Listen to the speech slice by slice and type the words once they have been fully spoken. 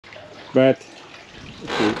But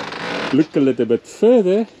if you look a little bit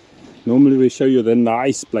further, normally we show you the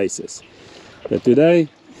nice places. But today,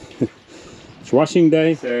 it's washing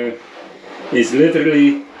day, so it's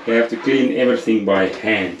literally you have to clean everything by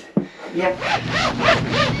hand. Yep.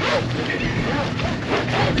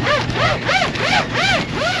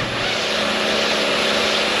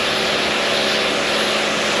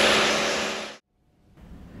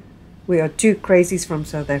 We are two crazies from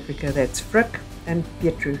South Africa, that's Frick and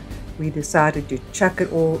Pietru. We decided to chuck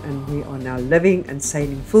it all and we are now living and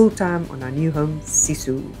sailing full-time on our new home,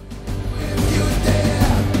 Sisu.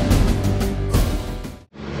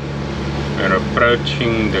 We're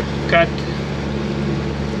approaching the cut.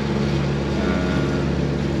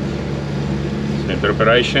 So in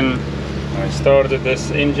preparation, I started this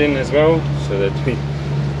engine as well, so that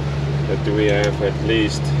we have at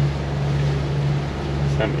least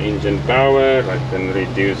some engine power. I can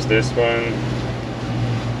reduce this one.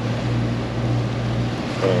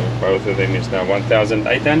 So both of them is now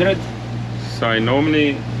 1800. So I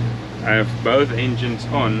normally have both engines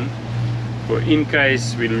on, for in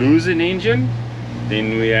case we lose an engine,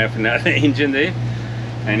 then we have another engine there.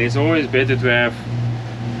 And it's always better to have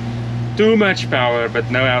too much power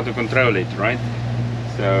but know how to control it, right?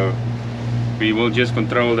 So we will just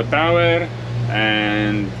control the power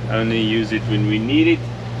and only use it when we need it.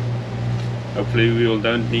 Hopefully we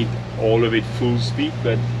don't need all of it full speed,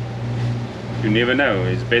 but you never know.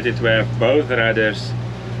 It's better to have both rudders,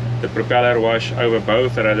 the propeller wash over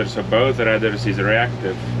both rudders, so both rudders is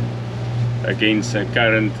reactive against a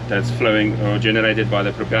current that's flowing or generated by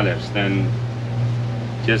the propellers than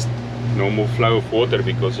just normal flow of water.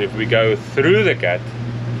 Because if we go through the cut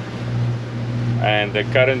and the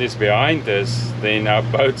current is behind us, then our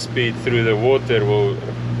boat speed through the water will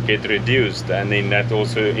get reduced, and then that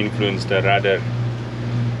also influences the rudder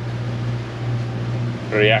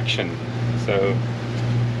reaction. So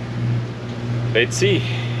let's see.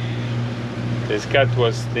 This cut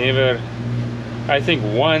was never, I think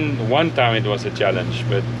one time it was a challenge,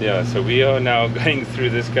 but yeah, so we are now going through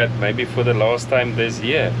this cut maybe for the last time this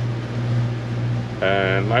year.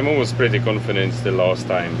 I'm almost pretty confident it's the last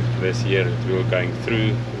time this year that we were going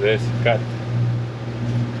through this cut.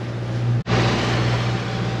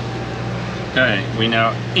 Okay, we're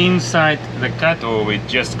now inside the cut, or we're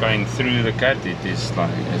just going through the cut. It is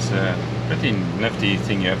like, it's a pretty nifty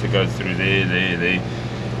thing you have to go through there.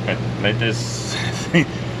 But let's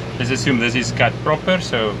assume this is cut proper,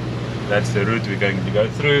 so that's the route we're going to go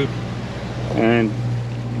through. And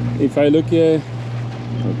if I look here,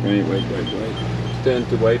 okay, wait. Turn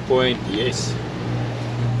to waypoint, yes.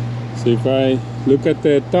 So if I look at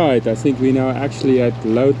the tide, I think we're now actually at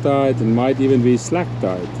low tide and might even be slack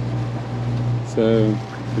tide. So,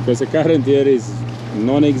 because the current here is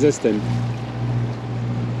non-existent,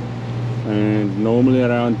 and normally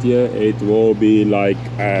around here it will be like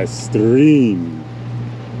a stream,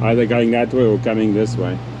 either going that way or coming this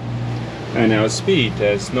way. And our speed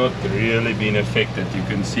has not really been affected. You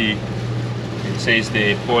can see it says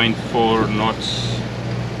there 0.4 knots.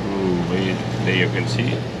 Ooh, there you can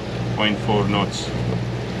see 0.4 knots.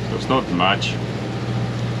 So it's not much.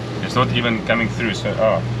 It's not even coming through. So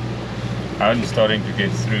I'm starting to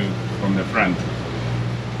get through from the front.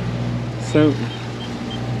 So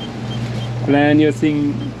plan your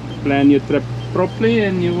trip properly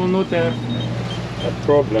and you will not have a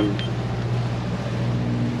problem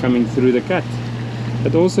coming through the cut.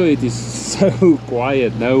 But also it is so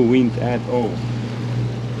quiet, no wind at all.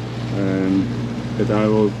 But I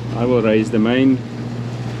will raise the main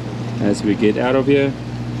as we get out of here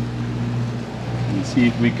and see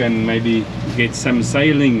if we can maybe get some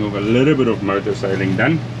sailing or a little bit of motor sailing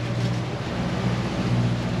done.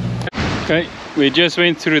 Okay, we just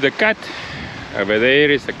went through the cut. Over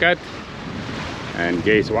there is the cut, and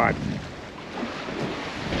guess what?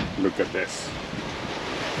 Look at this.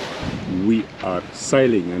 We are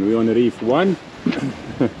sailing and we're on reef 1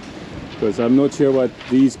 because I'm not sure what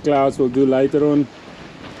these clouds will do later on,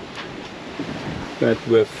 but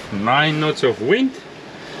with 9 knots of wind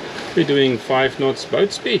we're doing 5 knots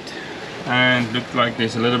boat speed, and looked like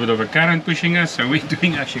there's a little bit of a current pushing us, so we're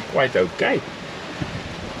doing actually quite okay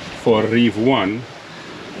for reef 1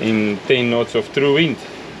 in 10 knots of true wind.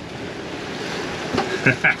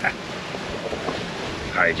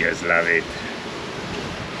 I just love it.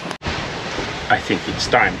 I think it's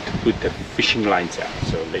time to put the fishing lines out,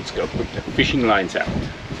 so let's go put the fishing lines out.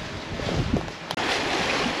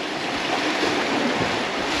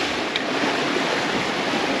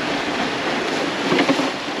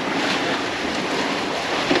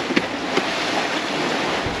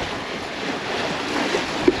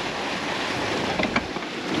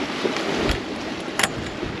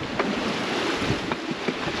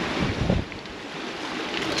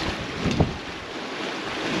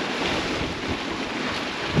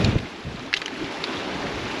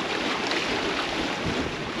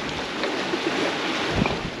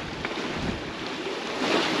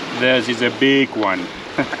 This is a big one.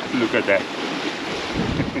 Look at that.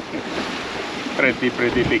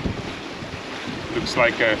 pretty big. Looks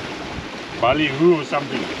like a ballyhoo or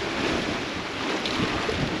something.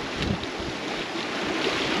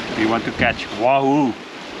 We want to catch wahoo.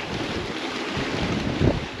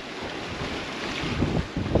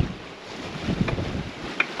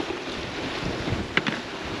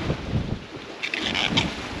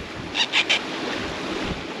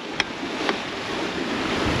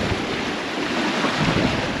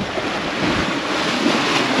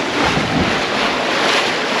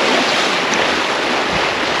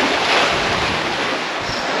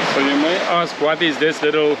 Ask, what is this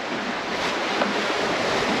little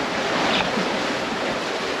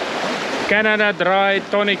Canada Dry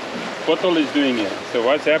tonic bottle is doing here? So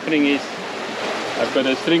what's happening is I've got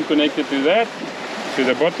a string connected to that, to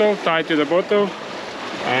the bottle, tied to the bottle,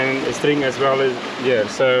 and a string as well as here.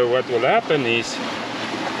 So what will happen is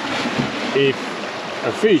if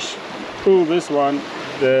a fish pull this one,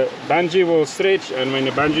 the bungee will stretch, and when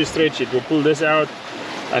the bungee stretch it will pull this out,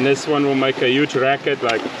 and this one will make a huge racket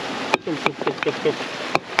like.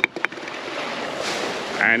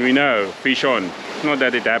 And we know, fish on. Not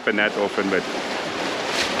that it happened that often, but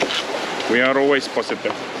we are always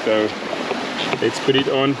positive. So let's put it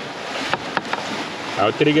on.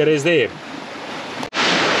 Our trigger is there.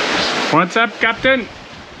 What's up, Captain?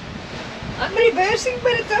 I'm reversing,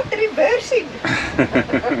 but it's not reversing.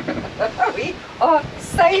 We are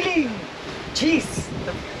sailing. Jeez,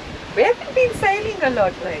 we haven't been sailing a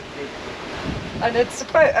lot lately. And it's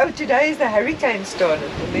supposed, oh, today is the hurricane started.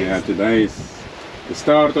 Yeah, today is the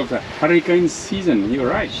start of the hurricane season. You're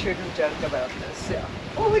right. Shouldn't joke about this, yeah.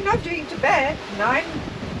 Oh, we're not doing too bad. 9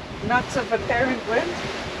 knots of apparent wind.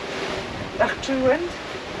 True wind.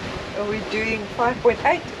 Oh, we're doing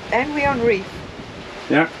 5.8 and we're on reef.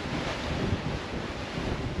 Yeah.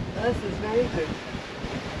 This is very good.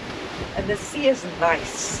 And the sea is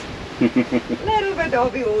nice. Little bit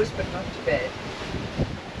Derby horse, but not too bad.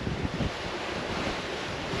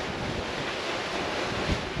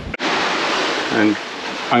 And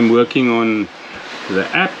I'm working on the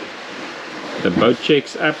app, the boat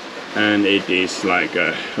checks app, and it is like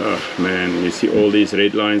oh man, you see all these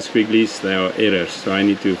red lines, squigglies, they are errors, so I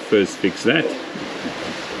need to first fix that,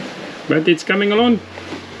 but it's coming along.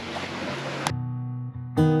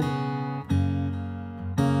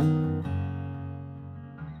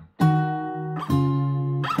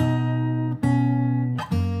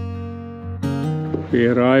 We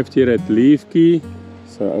arrived here at Leaf Key.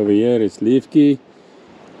 So over here is Leaf Key.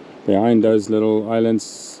 Behind those little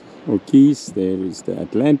islands or keys there is the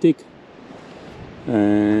Atlantic,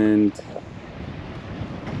 and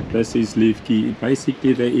this is Leaf Key,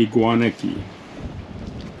 basically the Iguana Key.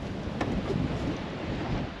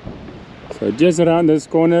 So just around this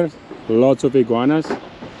corner, lots of iguanas.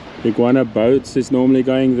 Iguana boats is normally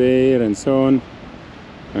going there and so on,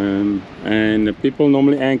 and people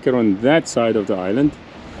normally anchor on that side of the island,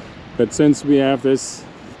 but since we have this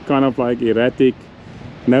kind of like erratic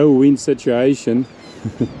no wind situation,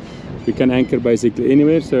 we can anchor basically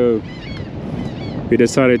anywhere, so we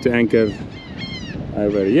decided to anchor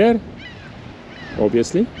over here,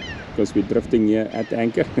 obviously because we're drifting here at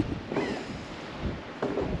anchor.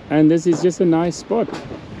 And this is just a nice spot.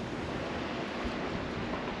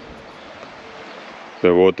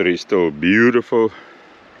 The water is still beautiful.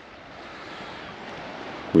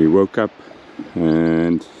 We woke up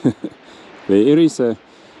and there is a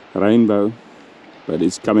rainbow, but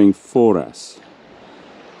it's coming for us.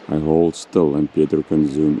 I hold still and Pietro can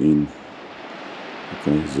zoom in.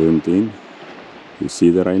 Okay, zoomed in. You see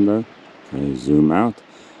the rainbow? Okay, zoom out.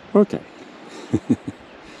 Okay.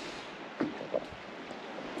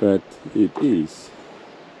 But it is,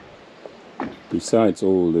 besides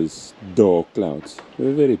all these dark clouds,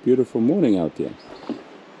 a very beautiful morning out here.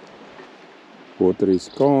 Water is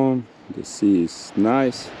calm, the sea is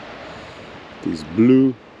nice, it is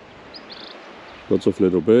blue, lots of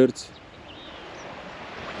little birds.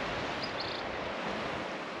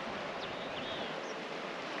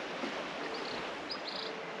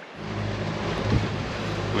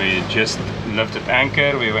 We just lifted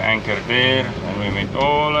anchor, we were anchored there and we went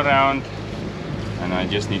all around, and I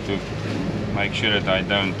just need to make sure that I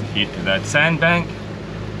don't hit that sandbank,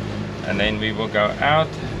 and then we will go out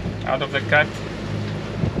of the cut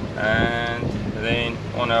and then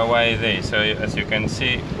on our way there. So as you can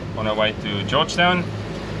see, on our way to Georgetown,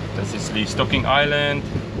 this is the Stocking Island,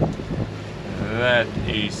 that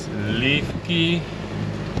is Leaf Key,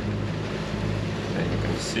 there you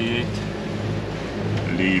can see it.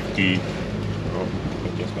 Leaf Key. Oh,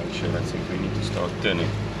 just make sure that's it. We need to start turning.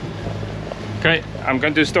 Okay, I'm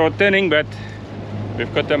going to start turning, but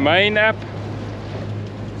we've got the main app.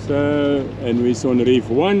 So, and we're on reef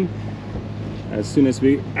 1. As soon as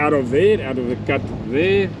we're out of there, out of the cut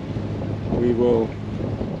there, we will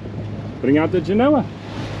bring out the genoa.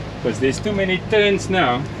 Because there's too many turns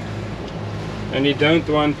now, and you don't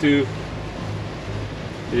want the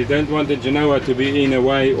genoa to be in a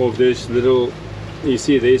way of this little, you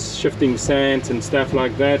see there's shifting sands and stuff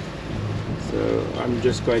like that. So I'm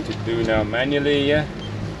just going to do now manually here.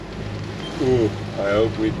 Ooh, I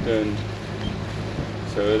hope we turn.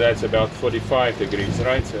 So that's about 45 degrees,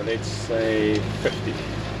 right? So let's say 50.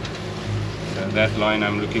 So that line,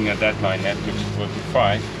 I'm looking at that line, that looks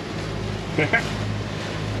 45.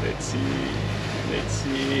 Let's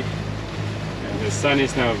see. And the sun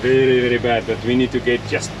is now very bad, but we need to get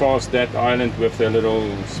just past that island with the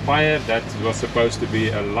little spire. That was supposed to be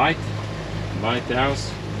a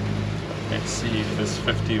lighthouse. Let's see if this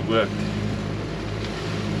 50 worked.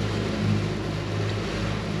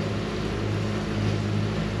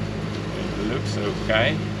 It looks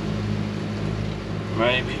okay.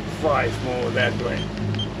 Maybe 5 more that way.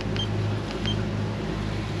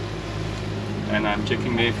 And I'm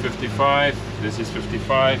checking there 55. This is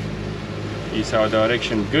 55. Is our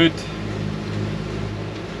direction good?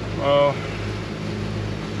 Well,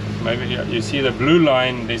 maybe you see the blue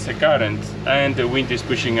line, there's a current and the wind is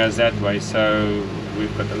pushing us that way, so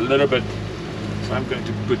we've got a little bit. So I'm going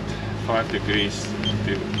to put 5 degrees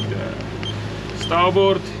to the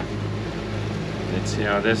starboard. Let's see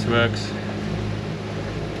how this works.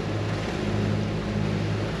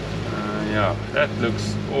 Yeah, that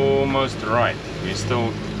looks almost right. We're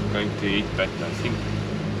still going to hit, but I think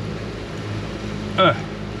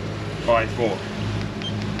 5-4.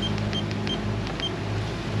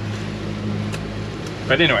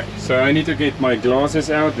 But anyway, so I need to get my glasses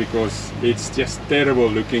out because it's just terrible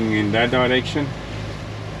looking in that direction.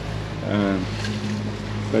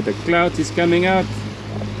 But the clouds is coming out.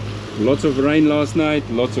 Lots of rain last night,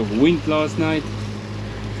 lots of wind last night.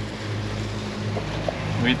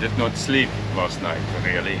 We did not sleep last night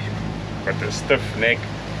really, got a stiff neck.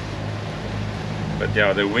 But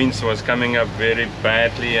yeah, the winds was coming up very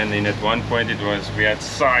badly, and then at one point we had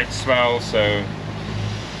side swell, so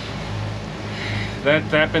that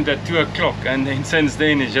happened at 2 o'clock, and then since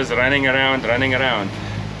then it's just running around.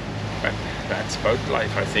 But that's boat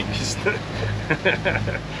life, I think.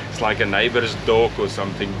 It's like a neighbor's dog or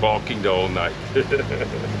something barking the whole night.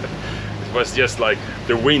 It was just like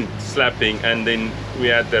the wind slapping, and then we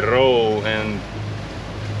had the roll, and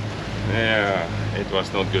yeah, it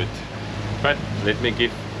was not good. But let me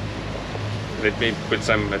put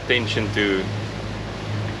some attention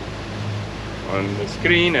on the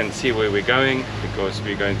screen and see where we're going, because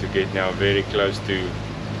we're going to get now very close to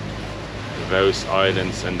those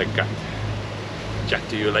islands and the cut. Chat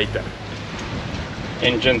to you later.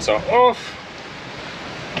 Engines are off,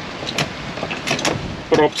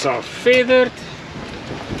 props are feathered,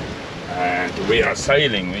 and we are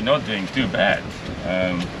sailing. We're not doing too bad.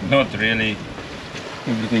 Not really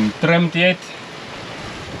everything trimmed yet.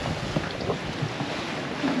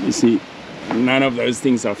 You see, none of those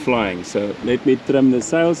things are flying, so let me trim the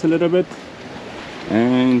sails a little bit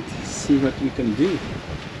and see what we can do.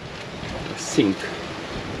 I think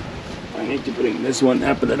I need to bring this one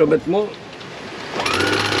up a little bit more,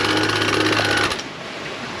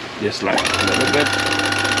 just like a little bit.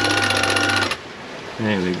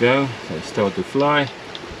 There we go. So start to fly.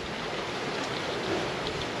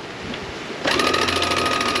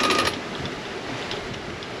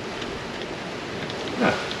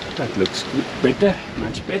 That looks good, better,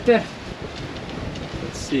 much better.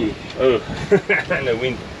 Let's see. Oh, and the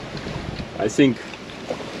wind. I think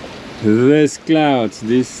this clouds,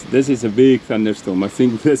 this is a big thunderstorm. I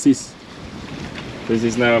think this is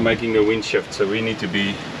now making a wind shift, so we need to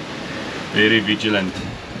be very vigilant.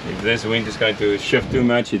 If this wind is going to shift too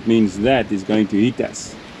much, it means that is going to hit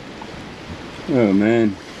us. Oh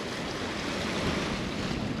man.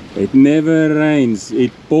 It never rains,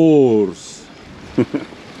 it pours.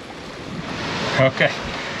 Okay,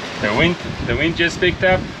 the wind just picked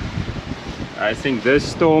up. I think this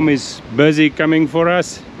storm is busy coming for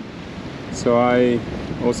us. So I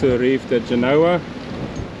also reefed the genoa.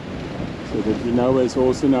 So the genoa is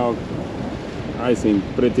also now, I think,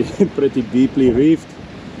 pretty deeply reefed.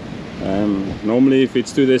 Normally if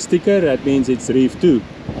it's to the sticker, that means it's reef 2.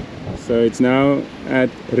 So it's now at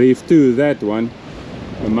reef 2, that one.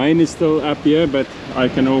 The main is still up here, but I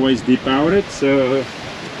can always depower it. So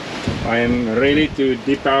I am ready to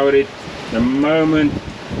depower it the moment.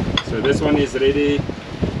 So this one is ready.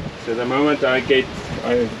 So the moment I get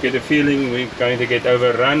I get a feeling we're going to get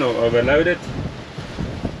overrun or overloaded.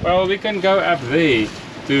 Well, we can go up there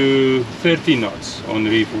to 30 knots on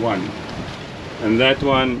reef 1, and that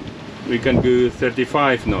one we can do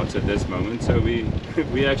 35 knots at this moment, so we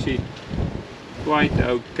actually quite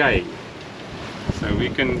okay. So we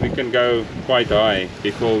can go quite high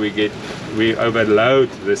before we overload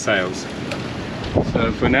the sails.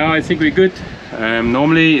 So for now I think we're good.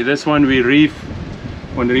 Normally this one we reef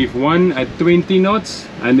on reef 1 at 20 knots,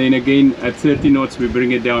 and then again at 30 knots we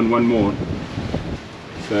bring it down one more.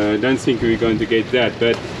 So I don't think we're going to get that,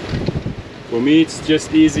 but for me it's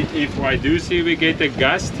just easy. If I do see we get a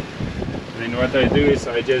gust, then what I do is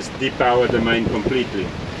I just depower the main completely.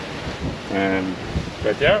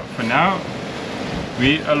 But yeah, for now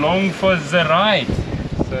we're along for the ride.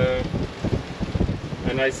 So,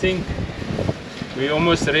 and I think we're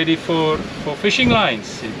almost ready for fishing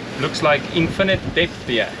lines. It looks like infinite depth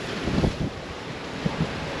here.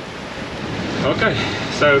 Okay,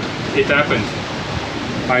 so it happened.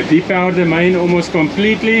 I depowered the main almost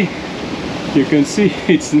completely. You can see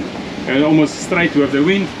it's almost straight with the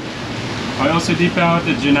wind. I also depowered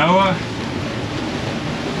the Genoa.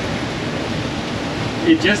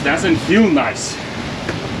 It just doesn't feel nice.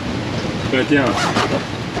 But yeah,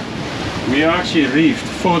 we are actually reefed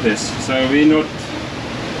for this, so we're not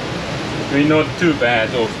too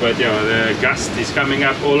bad off. But yeah, the gust is coming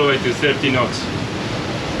up all the way to 30 knots.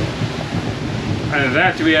 And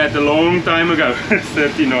that we had a long time ago.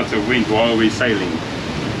 30 knots of wind while we're sailing.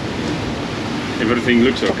 Everything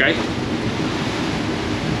looks okay.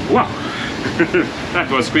 Wow, that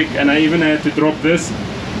was quick, and I even had to drop this,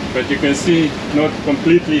 but you can see not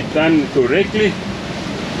completely done correctly.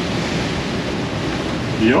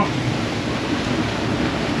 Yeah.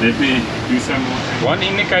 Let me do some more. One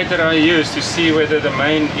indicator I use to see whether the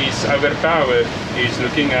main is overpowered is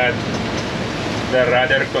looking at the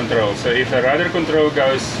rudder control. So if the rudder control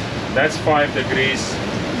goes, that's 5 degrees,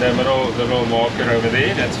 the little marker over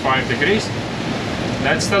there, that's 5 degrees.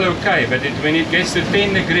 That's still okay, but when it gets to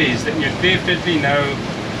 10 degrees, then you definitely know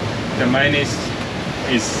the main is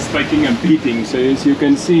spiking and beating. So as you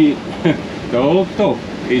can see, the whole top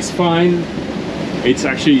is fine. It's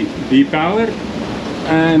actually depowered,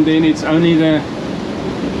 and then it's only the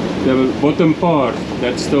bottom part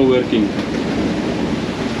that's still working.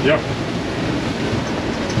 Yep.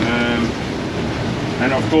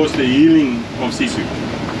 And of course the healing of Sisu.